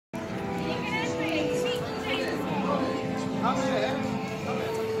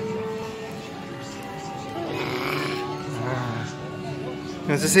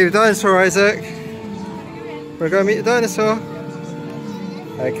to see the dinosaur, Isaac? We're going to meet the dinosaur?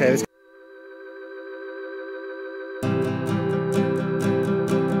 Okay, let's go.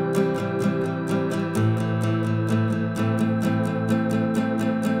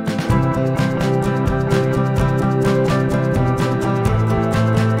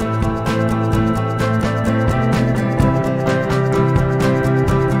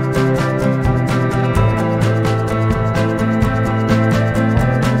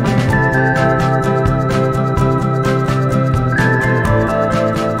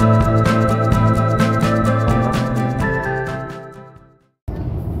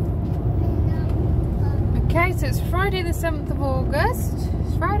 Okay, so it's Friday the 7th of August.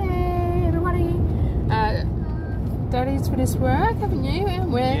 It's Friday, everybody. Daddy's finished work, haven't you?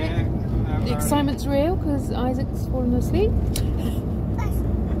 And the excitement's real because Isaac's fallen asleep.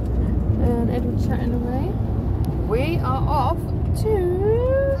 And Edward's chatting away. We are off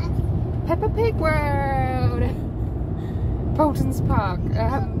to Peppa Pig World. Paultons Park.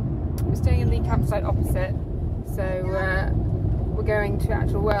 We're staying in the campsite opposite. So we're going to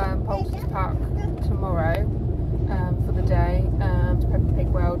actual Paultons Park tomorrow for the day to Peppa Pig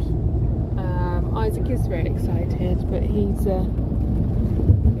World. Isaac is very excited, but he's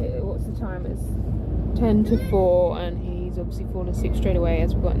what's the time? It's 10 to 4 and he's obviously fallen asleep straight away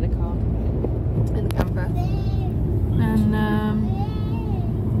as we got in the car, in the camper. And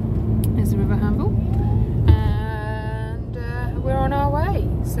there's the river handle, and we're on our way.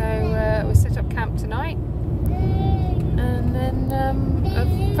 So we set up camp tonight, and then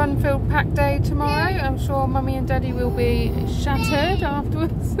a fun-filled packed day tomorrow. I'm sure Mummy and Daddy will be shattered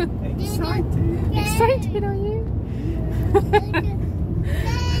afterwards. Excited, are you?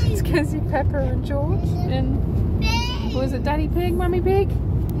 Let's go see Peppa and George and what was it, Daddy Pig, Mummy Pig,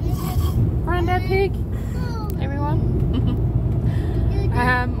 Granddad Pig, everyone.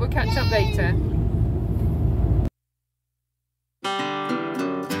 We'll catch up later.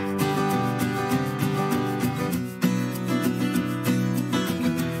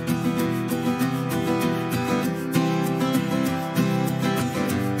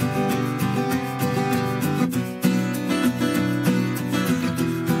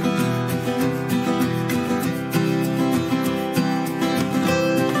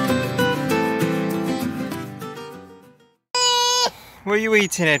 What are you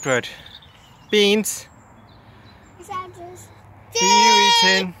eating, Edward? Beans? Sandwiches. What are you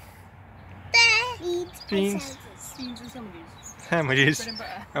eating? Beans. Beans and sandwiches. Sandwiches. Bread and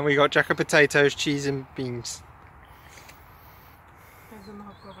butter. And we got jack of potatoes, cheese and beans. There's a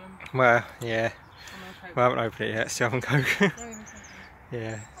lot of problem. Well, yeah. We haven't opened it yet, still haven't Coke.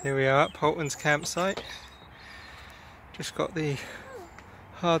 Yeah, here we are at Paultons Campsite. Just got the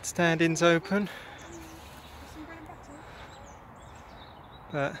hard standings open.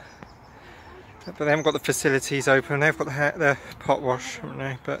 But they haven't got the facilities open. They've got the pot wash, haven't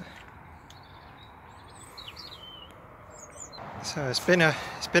they? But so it's been a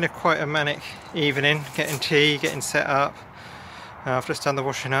quite a manic evening, getting tea, getting set up. I've just done the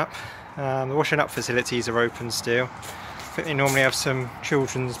washing up. The washing up facilities are open still. I think they normally have some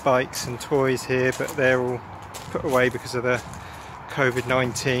children's bikes and toys here, but they're all put away because of the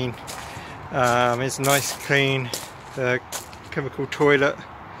COVID-19. It's nice, clean. The chemical toilet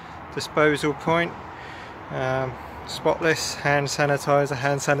disposal point, spotless, hand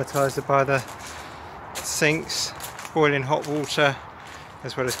sanitizer by the sinks, boiling hot water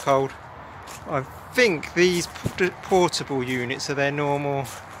as well as cold. I think these portable units are their normal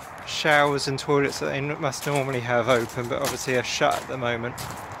showers and toilets that they must normally have open, but obviously are shut at the moment.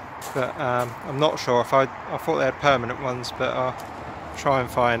 But I'm not sure. If I thought they had permanent ones, but I'll try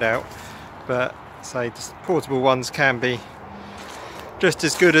and find out. But say just portable ones can be just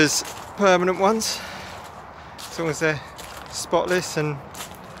as good as permanent ones, as long as they're spotless and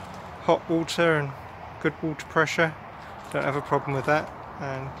hot water and good water pressure. Don't have a problem with that.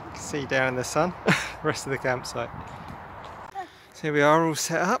 And you can see down in the sun the rest of the campsite. So here we are, all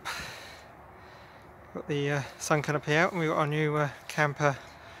set up. Got the sun canopy out, and we've got our new camper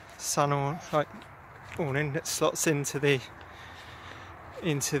sun awning that slots into the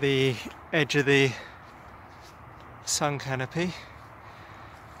edge of the sun canopy.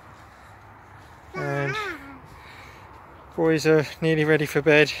 And boys are nearly ready for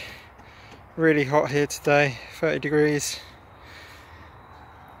bed. Really hot here today, 30 degrees.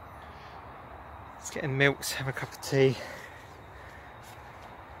 Just getting milked, have a cup of tea.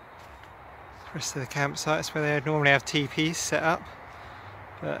 The rest of the campsite is where they normally have teepees set up,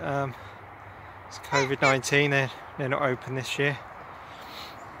 but it's COVID-19, they're not open this year.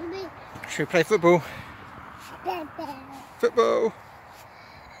 Should we play football? Football!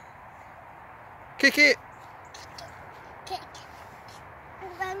 Kick it! Kick.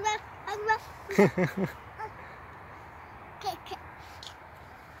 Kick.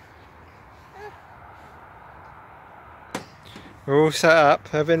 We're all set up,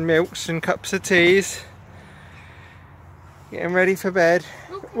 having milks and cups of teas. Getting ready for bed.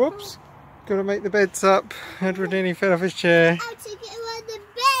 Whoops! Gotta make the beds up. Edward nearly fell off his chair. I have to get on the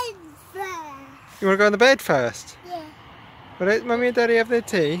bed first. You wanna go on the bed first? Yeah. Well, let Mummy and Daddy have their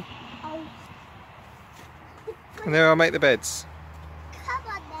tea. Oh. And then I'll make the beds. Come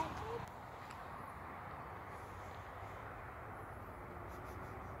on then.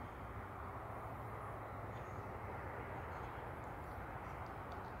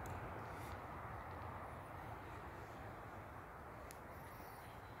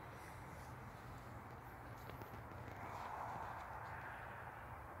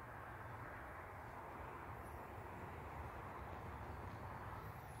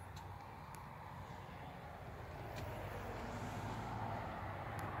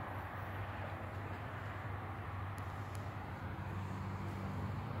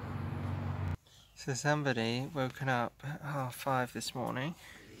 So somebody woken up at 5:30 this morning.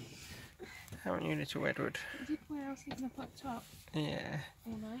 Haven't you, little Edward? I did when I was sleeping up top Yeah.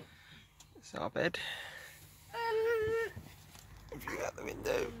 all night. It's our bed. View out the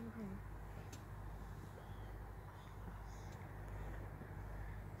window.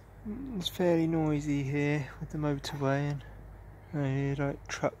 It's fairly noisy here with the motorway, and I hear like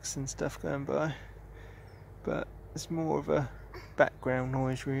trucks and stuff going by. But it's more of a background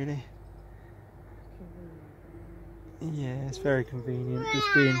noise, really. Yeah, it's very convenient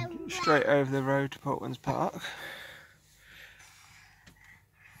just being straight over the road to Paultons Park.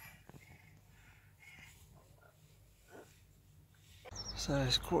 So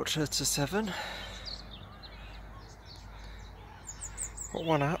it's 7:15. Got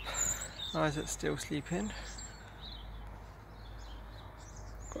one up. Isaac's still sleeping.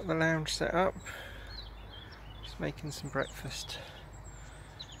 Got the lounge set up. Just making some breakfast.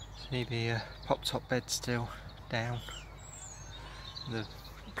 See the pop-top bed still down. The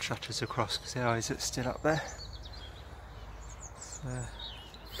shutters across because the Isaac's still up there. So,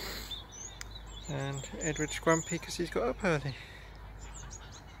 and Edward's grumpy because he's got up early.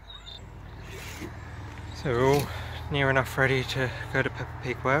 So we're all near enough ready to go to Peppa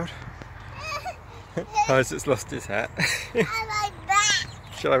Pig World. Isaac's lost his hat. On my back.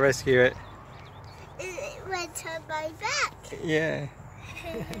 Shall I rescue it? It went on my back. Yeah.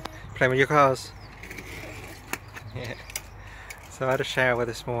 Playing with your cars. Yeah. So I had a shower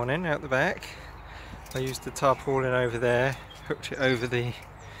this morning out the back. I used the tarpaulin over there, hooked it over the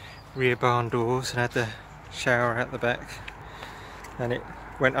rear barn doors and had the shower out the back. And it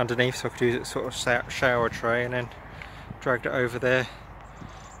went underneath so I could use it as sort of shower tray, and then dragged it over there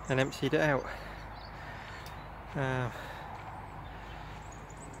and emptied it out.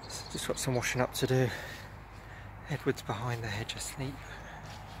 Just got some washing up to do. Edward's behind the hedge asleep.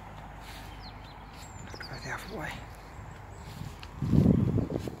 I'll go the other way.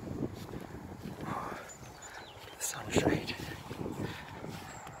 The sunshade.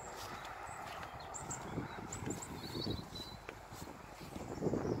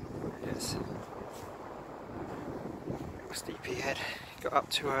 Yes. Sleepyhead. Got up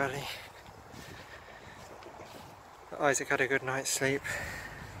too early. But Isaac had a good night's sleep.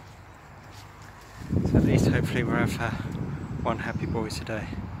 So at least hopefully we'll have one happy boy today.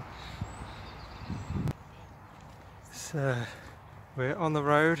 So we're on the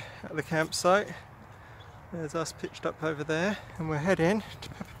road at the campsite. There's us pitched up over there, and we're heading to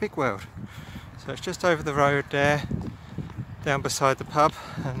Peppa Pig World. So it's just over the road there, down beside the pub,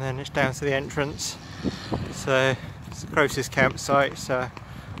 and then it's down to the entrance. So it's the closest campsite, so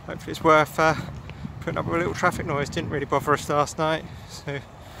hopefully it's worth putting up with a little traffic noise. Didn't really bother us last night. So when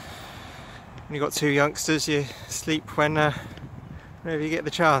you've got two youngsters, you sleep whenever you get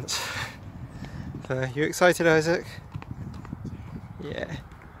the chance. So you excited, Isaac? Yeah.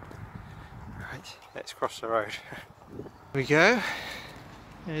 Right, let's cross the road. Here we go.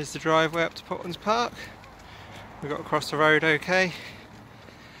 Here's the driveway up to Paultons Park. We got across the road okay.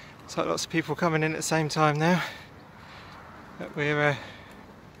 Looks like lots of people coming in at the same time now. But we're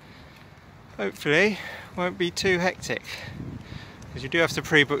hopefully won't be too hectic. Because you do have to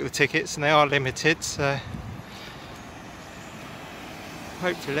pre-book the tickets and they are limited, so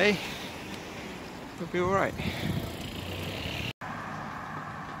hopefully we'll be alright.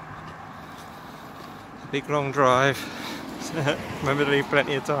 Big long drive. Remember to leave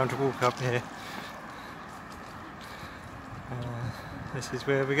plenty of time to walk up here. This is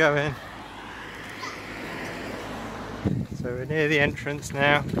where we're going. So we're near the entrance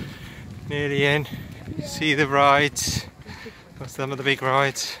now. Nearly in. See the rides. Got some of the big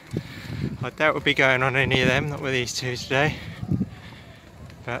rides. I doubt we'll be going on any of them, not with these two today.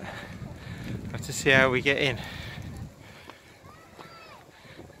 But we'll have to see how we get in.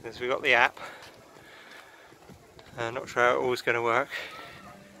 Because we've got the app. I'm not sure how it all's going to work.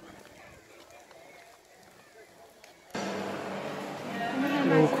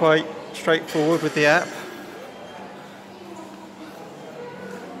 All quite straightforward with the app.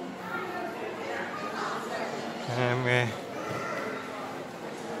 And we're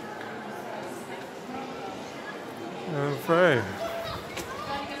going through.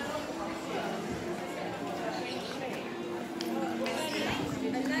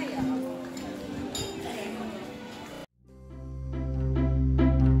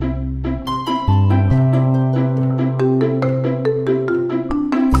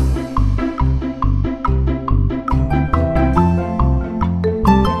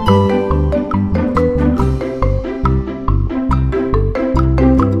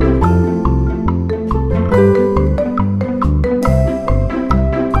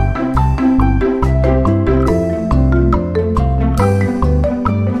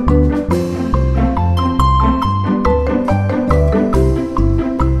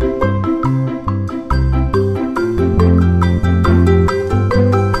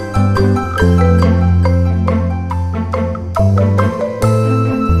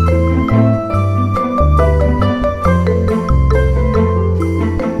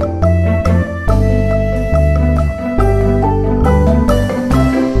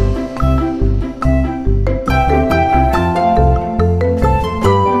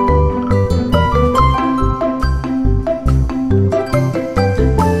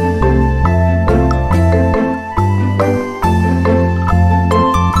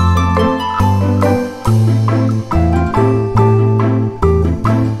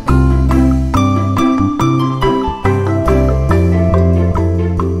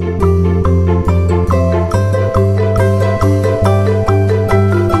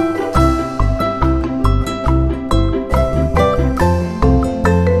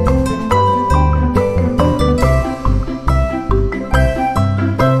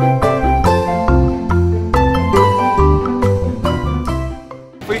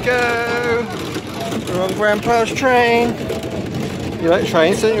 Grandpa's train. You like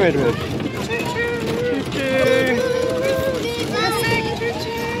trains, don't you, Edward?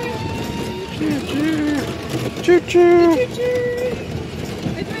 Choo choo. Choo choo.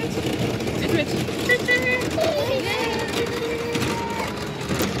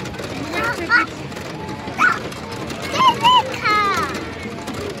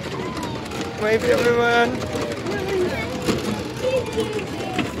 Wave everyone.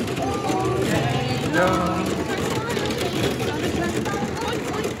 No.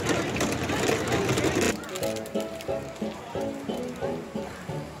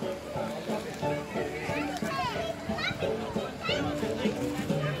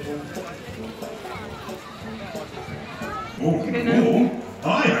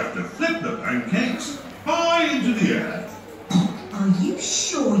 I have to flip the pancakes high into the air. Are you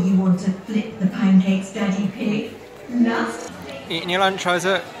sure you want to flip the pancakes, Daddy Pig? Last. Eating your lunch,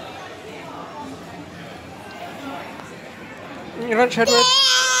 Isaac? Eating your lunch, Edward?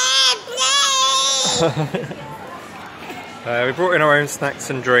 We brought in our own snacks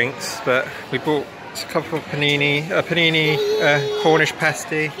and drinks, but we bought a couple of panini, Cornish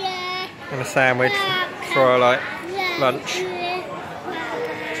pasty and a sandwich for our lunch.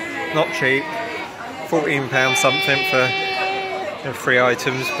 Not cheap, £14 something for 3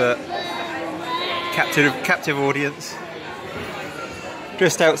 items, but captive audience.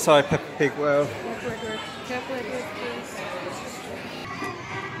 Just outside Peppa Pig World.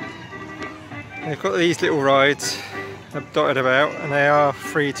 They've got these little rides dotted about, and they are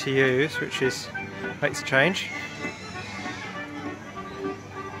free to use, which makes a change.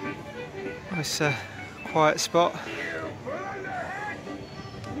 Nice quiet spot.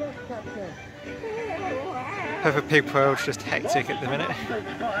 Peppa Pig World's just hectic at the minute.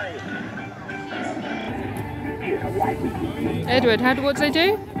 Edward, what do they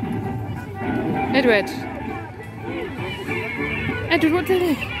do? Edward, what do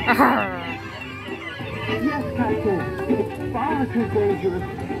they do? Yes, Captain. It's far too dangerous.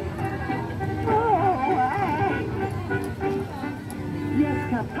 Yes,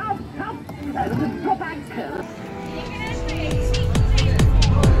 Captain. Come. Go back, sir.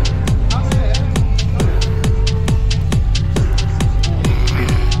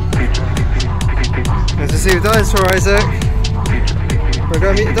 Let's see the dinosaur, Isaac. We're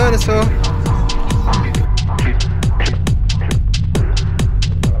going to meet the dinosaur.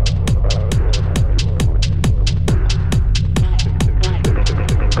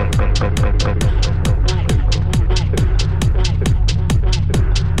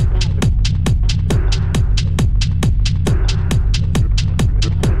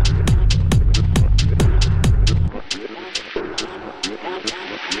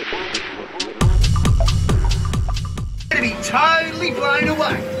 totally blown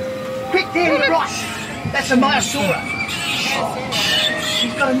away. Quick, down the right. That's a Myosaura.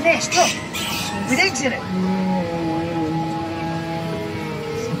 She's got a nest, look, with eggs in it.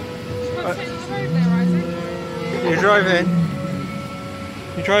 You're driving?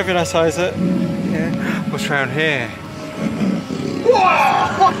 You're driving us, Isaac? Yeah. What's round here?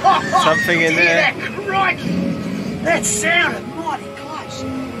 Whoa! Something in there. That crikey! That sounded mighty close.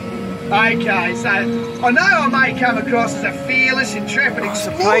 Okay, so I know I may come across as a fearless, intrepid It's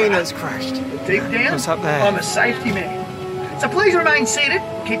a explorer. plane that's crashed. But deep down, What's up there? I'm a safety man. So please remain seated.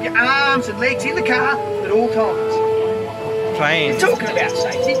 Keep your arms and legs in the car at all times. Plane. Talking about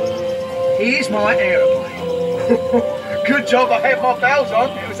safety, here's my aeroplane. Good job I had my bells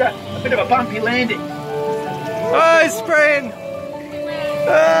on. It was a bit of a bumpy landing. Oh, it's spraying!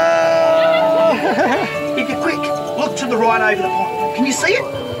 Ah! If you're quick, look to the right over the pond. Can you see it?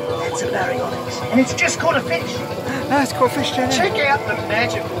 That's a baryonyx, and it's just caught a fish. Oh, it's called fish dinner. Check out the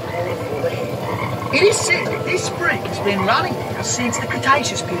magical waterfall there. It is said that this spring has been running since the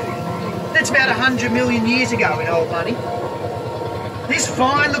Cretaceous period. That's about 100 million years ago in old money. This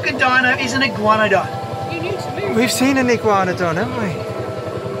fine-looking dino is an iguanodon. You need to move. We've seen an iguanodon, haven't we?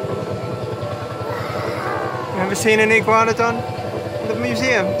 You ever seen an iguanodon in the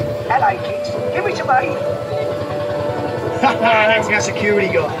museum? Hello, kids. Give me some money. That's our security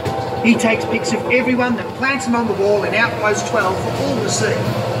guy. He takes pics of everyone that plants them on the wall in Outpost 12 for all to see.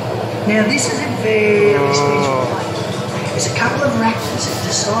 Now, this is a very special place. There's a couple of raptors that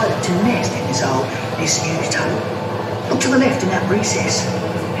decided to nest in this old disused tunnel. Look to the left in that recess.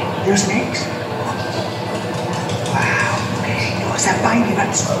 There's an egg. Wow, guys, that baby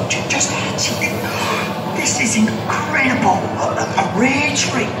raptor just hatching. This is incredible. A rare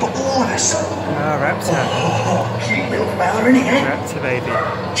treat for all of us. Oh, raptor. Oh, cute little fella, isn't he, eh? Raptor baby.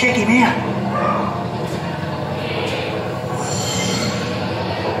 Check him out.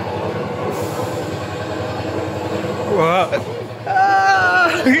 What?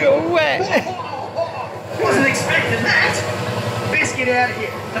 Ah, you're wet. Wasn't expecting that. Best get out of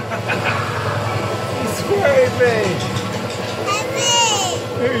here. It's scraping.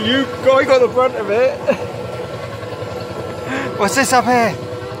 You guy got the brunt of it. What's this up here?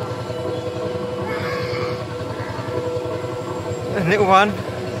 A little one.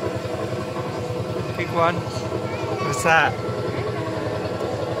 Big one. What's that?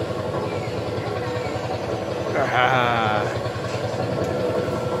 Ah.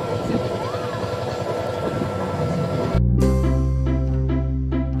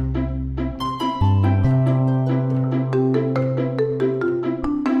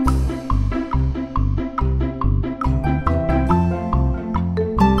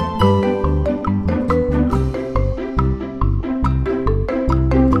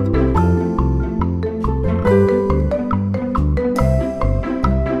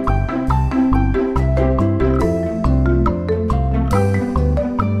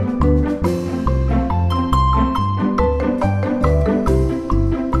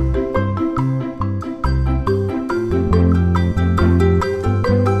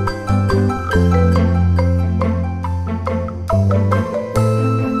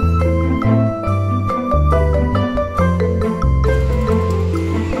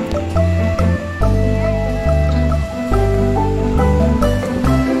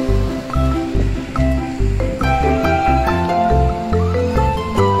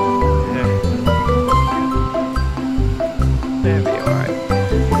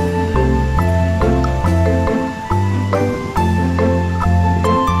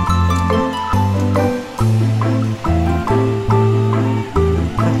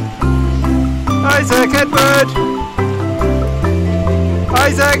 Isaac, Edward!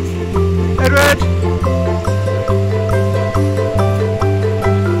 Isaac! Edward!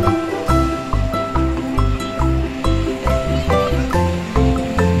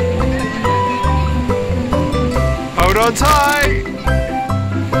 Hold on tight!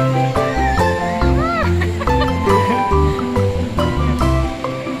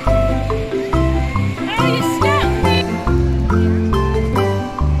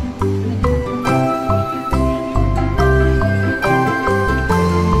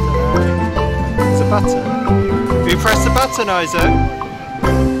 Button. Have you pressed the button, Isaac?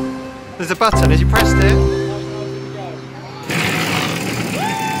 There's a button. Have you pressed it?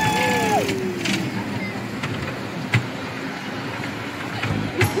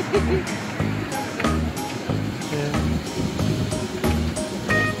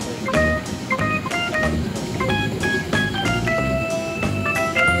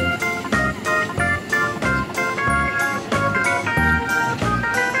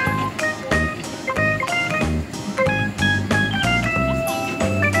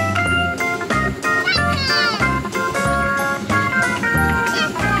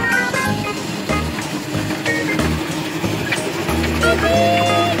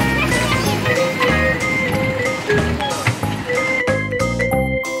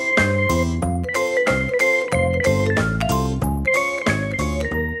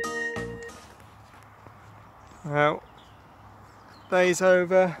 day's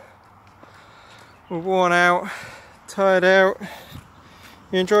over. We're worn out, tired out.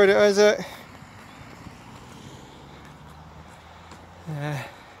 You enjoyed it, Isaac? Yeah,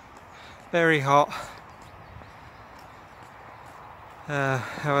 very hot.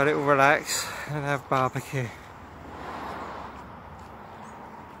 Have a little relax and have barbecue.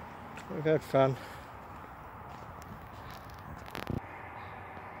 We've had fun.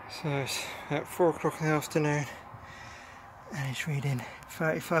 So it's about 4 o'clock in the afternoon and it's reading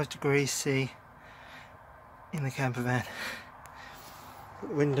 35 degrees C in the camper van.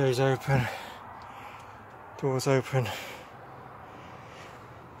 Got the windows open, doors open.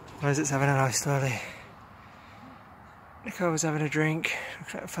 Isaac's having a nice study. Nicole's having a drink,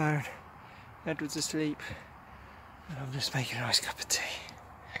 looking at her phone. Edward's asleep. And I'm just making a nice cup of tea.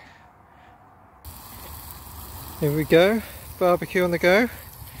 Here we go, barbecue on the go.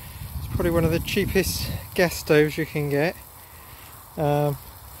 It's probably one of the cheapest gas stoves you can get. The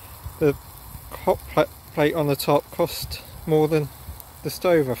hot plate on the top cost more than the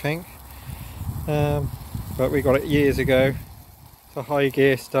stove, I think. But we got it years ago. It's a high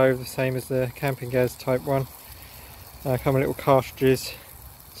gear stove, the same as the camping gas type one. Come with little cartridges,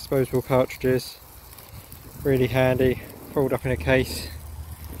 disposable cartridges. Really handy, fold up in a case.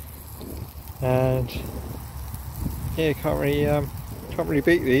 And yeah, can't really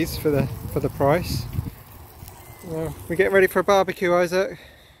beat these for the price. Well, we're getting ready for a barbecue, Isaac.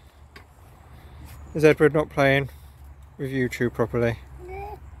 Is Edward not playing with YouTube properly?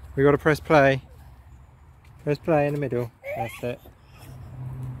 We got to press play. Press play in the middle. That's it.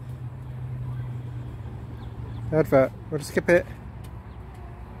 Advert. We'll skip it.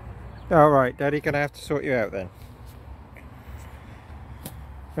 Alright, Daddy, gonna have to sort you out then.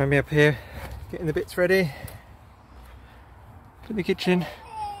 Round me up here, getting the bits ready. In the kitchen.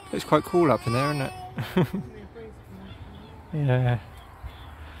 It's quite cool up in there, isn't it? Yeah.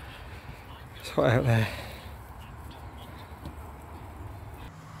 It's hot out there.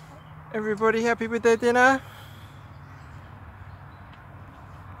 Everybody happy with their dinner?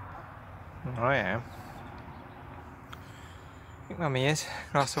 I am. I think Mummy is.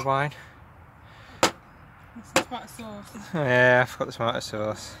 Glass of wine. Some tomato sauce. Yeah, I forgot the tomato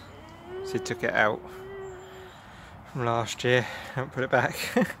sauce. She took it out from last year. Haven't put it back.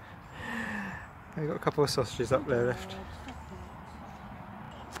 I've got a couple of sausages up there left.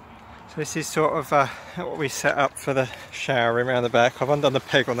 So this is sort of what we set up for the shower room around the back. I've undone the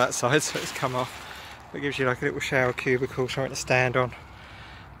peg on that side so it's come off. But it gives you like a little shower cubicle, something to stand on.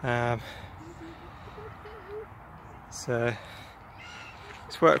 So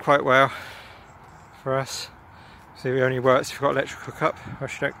it's worked quite well for us. So it only works if you've got electric hookup.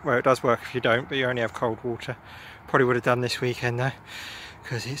 Well, it does work if you don't, but you only have cold water. Probably would have done this weekend though,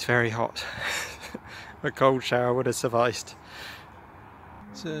 because it's very hot. A cold shower would have sufficed.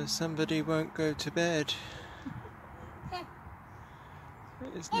 So somebody won't go to bed.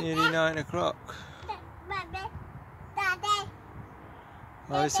 It's nearly 9 o'clock.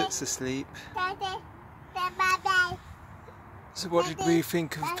 Isaac's asleep. So what did we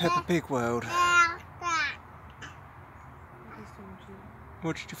think of Peppa Pig World?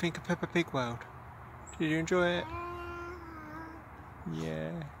 What did you think of Peppa Pig World? Did you enjoy it?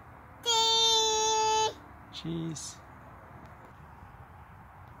 Yeah. Jeez.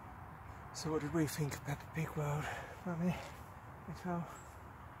 So what did we think of Peppa Pig World, Mummy? Nicole?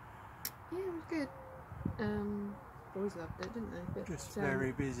 Yeah, it was good. Boys loved it, didn't they? But, Just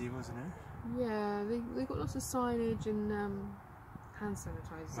very busy, wasn't it? Yeah, they got lots of signage and hand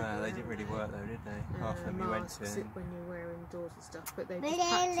sanitizer. Well, they didn't really work though, did they? Half of them we went to. When you're wearing indoors and stuff, but they just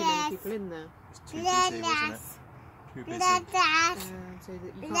packed too many people in there. It was too busy, wasn't it? Too busy. So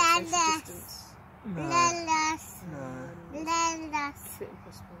that you can't social distance. No. It's a bit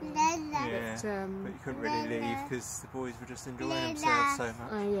impossible. Yeah, but you couldn't really leave because the boys were just enjoying themselves so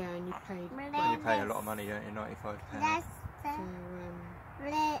much. Oh yeah, and you paid. And you pay a lot of money, don't you? £95. So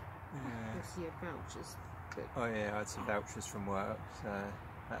Yeah. obviously you had vouchers. But, Oh yeah, I had some vouchers from work, so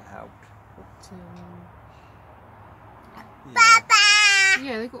that helped.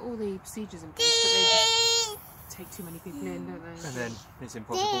 Yeah, they've got all the procedures in place, but they just take too many people in, don't they? And then it's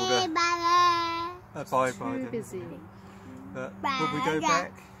impossible to abide by them. Busy. But would we go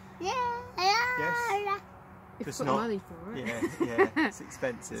back? Yes. If It's you've got not- money for it. Yeah, it's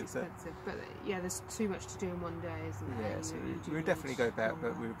expensive. It's expensive, but yeah, there's too much to do in one day, isn't there? So You do we would need definitely go back, long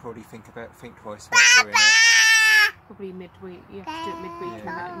but we hours. would probably think twice about doing it. Probably midweek. You have to do it midweek,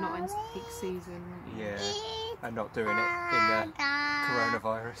 and not in peak season. Yeah, and not doing it in the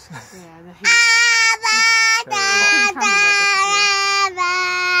coronavirus. Yeah, the heat. Very hot.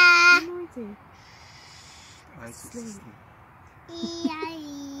 Noisy. Isaac's asleep.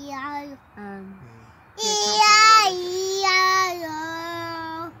 E-I-E-I-O. Um, E-I-E-I-O.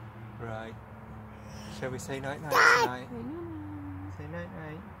 Right. Shall we say night night Dad. tonight? Say night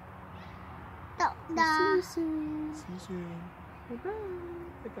night. Doctor. see you soon. See you soon.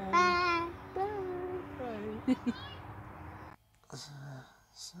 Bye-bye. Bye Bye. bye.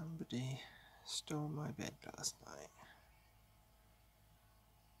 Somebody stole my bed last night.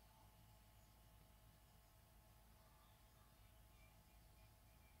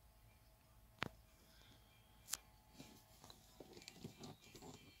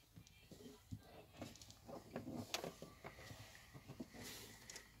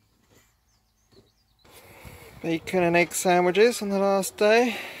 Bacon and egg sandwiches on the last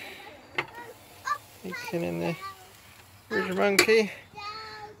day. Bacon in the Ridge Monkey.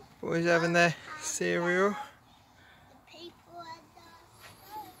 Boys having their cereal.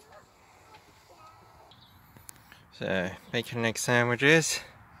 So, bacon and egg sandwiches.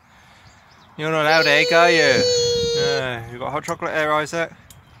 You're not allowed egg, are you? No. You've got hot chocolate there, Isaac.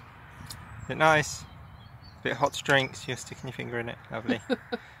 Is it nice? Bit of hot drinks, you're sticking your finger in it. Lovely.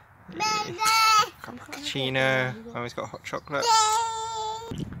 Cappuccino. Mummy's got hot chocolate.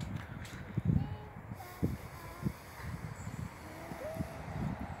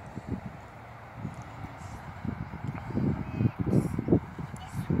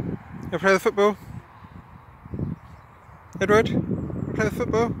 You play the football? Edward? You play the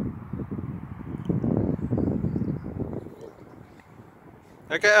football?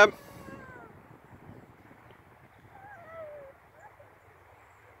 Okay,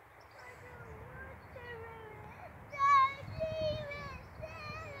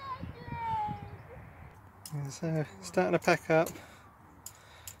 So, starting to pack up.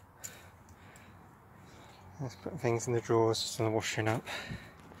 Let's put things in the drawers, just on the washing up.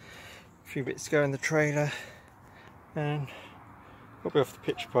 A few bits to go in the trailer, and we'll be off the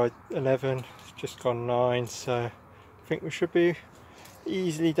pitch by 11. It's just gone 9, so I think we should be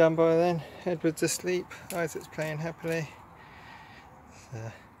easily done by then. Edward's asleep, Isaac's playing happily.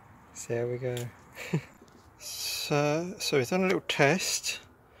 So, see how we go. So we've done a little test.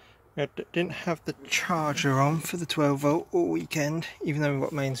 I didn't have the charger on for the 12 volt all weekend, even though we've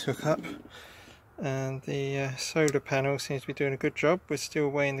got mains hook up. And the solar panel seems to be doing a good job. We're still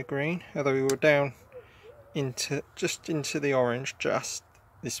way in the green, although we were down just into the orange just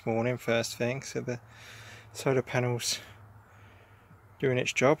this morning first thing. So the solar panel's doing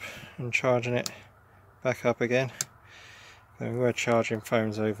its job and charging it back up again. So we were charging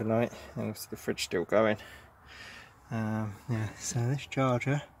phones overnight, and the fridge still going. Yeah, so this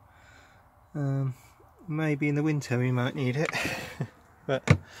charger, maybe in the winter we might need it,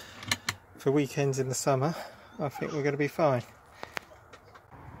 but for weekends in the summer I think we're going to be fine.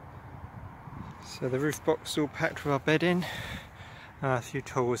 So the roof box is all packed with our bedding, a few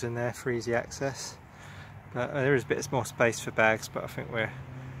tools in there for easy access, but there is a bit more space for bags, but I think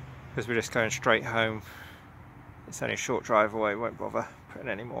because we're just going straight home, it's only a short drive away, won't bother putting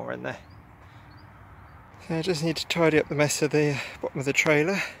any more in there. So I just need to tidy up the mess of the bottom of the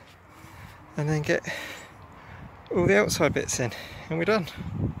trailer and then get all the outside bits in, and we're done.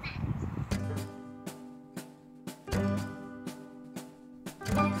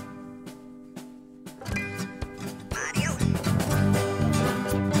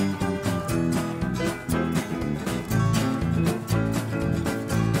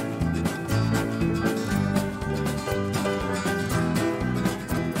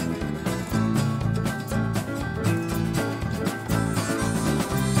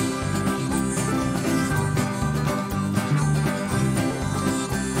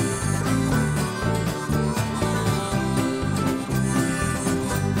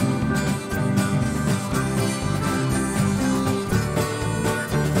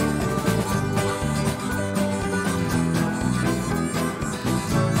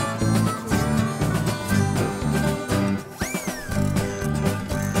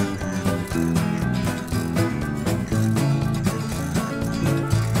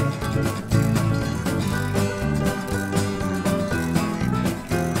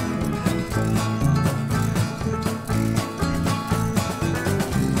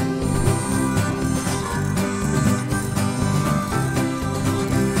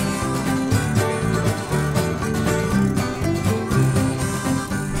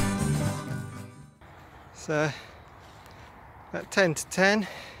 So at 10 to 10,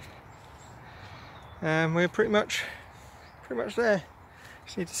 and we're pretty much there.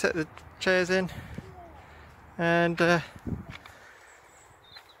 Just need to set the chairs in and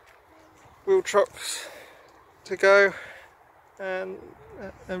wheel trucks to go and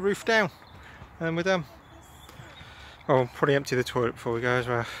roof down, and we're done. Oh, I'll probably empty the toilet before we go as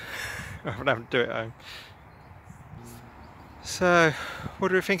well. I would have to do it at home. So, what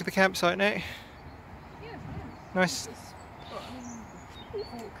do we think of the campsite, Nick? Yeah, fine. Nice.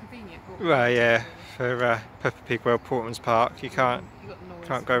 Convenient. Well, yeah, for Peppa Pig World, Paultons Park, you can't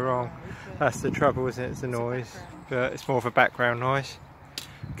go wrong. That's the trouble, isn't it? It's the noise, but it's more of a background noise.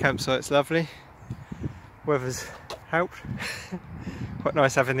 Campsite's lovely. Weather's helped. Quite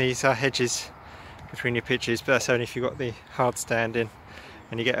nice having these hedges between your pitches, but that's only if you've got the hard standing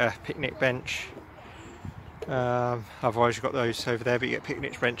and you get a picnic bench. Otherwise you've got those over there, but you get a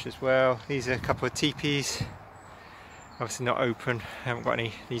picnic bench as well. These are a couple of teepees, obviously not open. I haven't got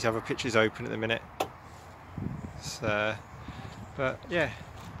any these other pitches open at the minute. So, but yeah,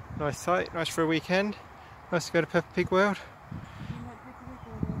 nice site, nice for a weekend. Nice to go to Peppa Pig World.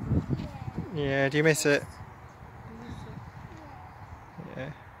 Yeah, do you miss it?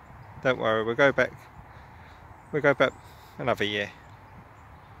 Yeah. Don't worry, we'll go back. We'll go back another year.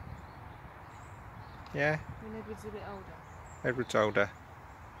 Yeah? When Edward's a bit older. Edward's older.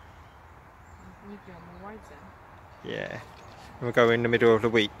 You'd be on more rides then. Yeah. And we'll go in the middle of the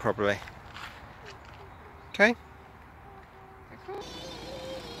week probably. Okay?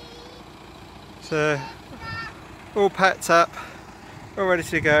 So, all packed up, all ready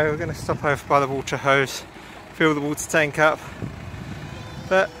to go. We're going to stop over by the water hose, fill the water tank up.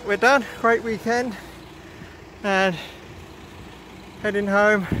 But we're done. Great weekend. And heading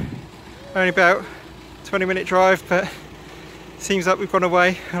home. Only about 20-minute drive, but seems like we've gone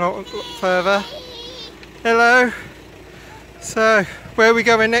away a lot further. Hello. So, where are we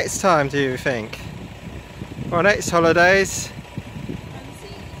going next time, do you think? Our next holidays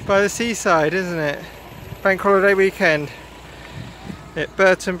by the seaside, isn't it? Bank holiday weekend at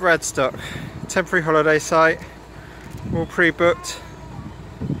Burton Bradstock. Temporary holiday site, all pre-booked.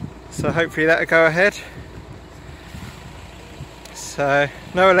 So hopefully that'll go ahead. So,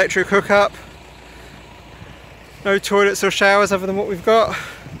 no electric hookup. No toilets or showers other than what we've got.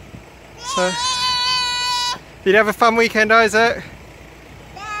 So, did you have a fun weekend, Isaac?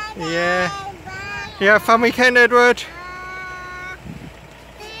 Yeah. You have a fun weekend, Edward?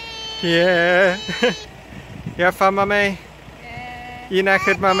 Yeah. You have fun, Mummy? Yeah. You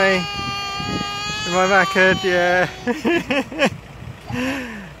knackered, Mummy? Am I knackered? Yeah.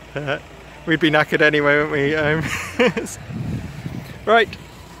 We'd be knackered anyway, wouldn't we? Right.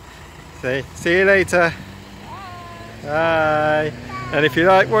 See you later. Bye. And if you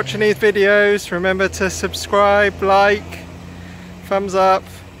like watching these videos, remember to subscribe, like, thumbs up,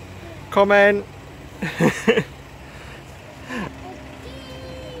 comment.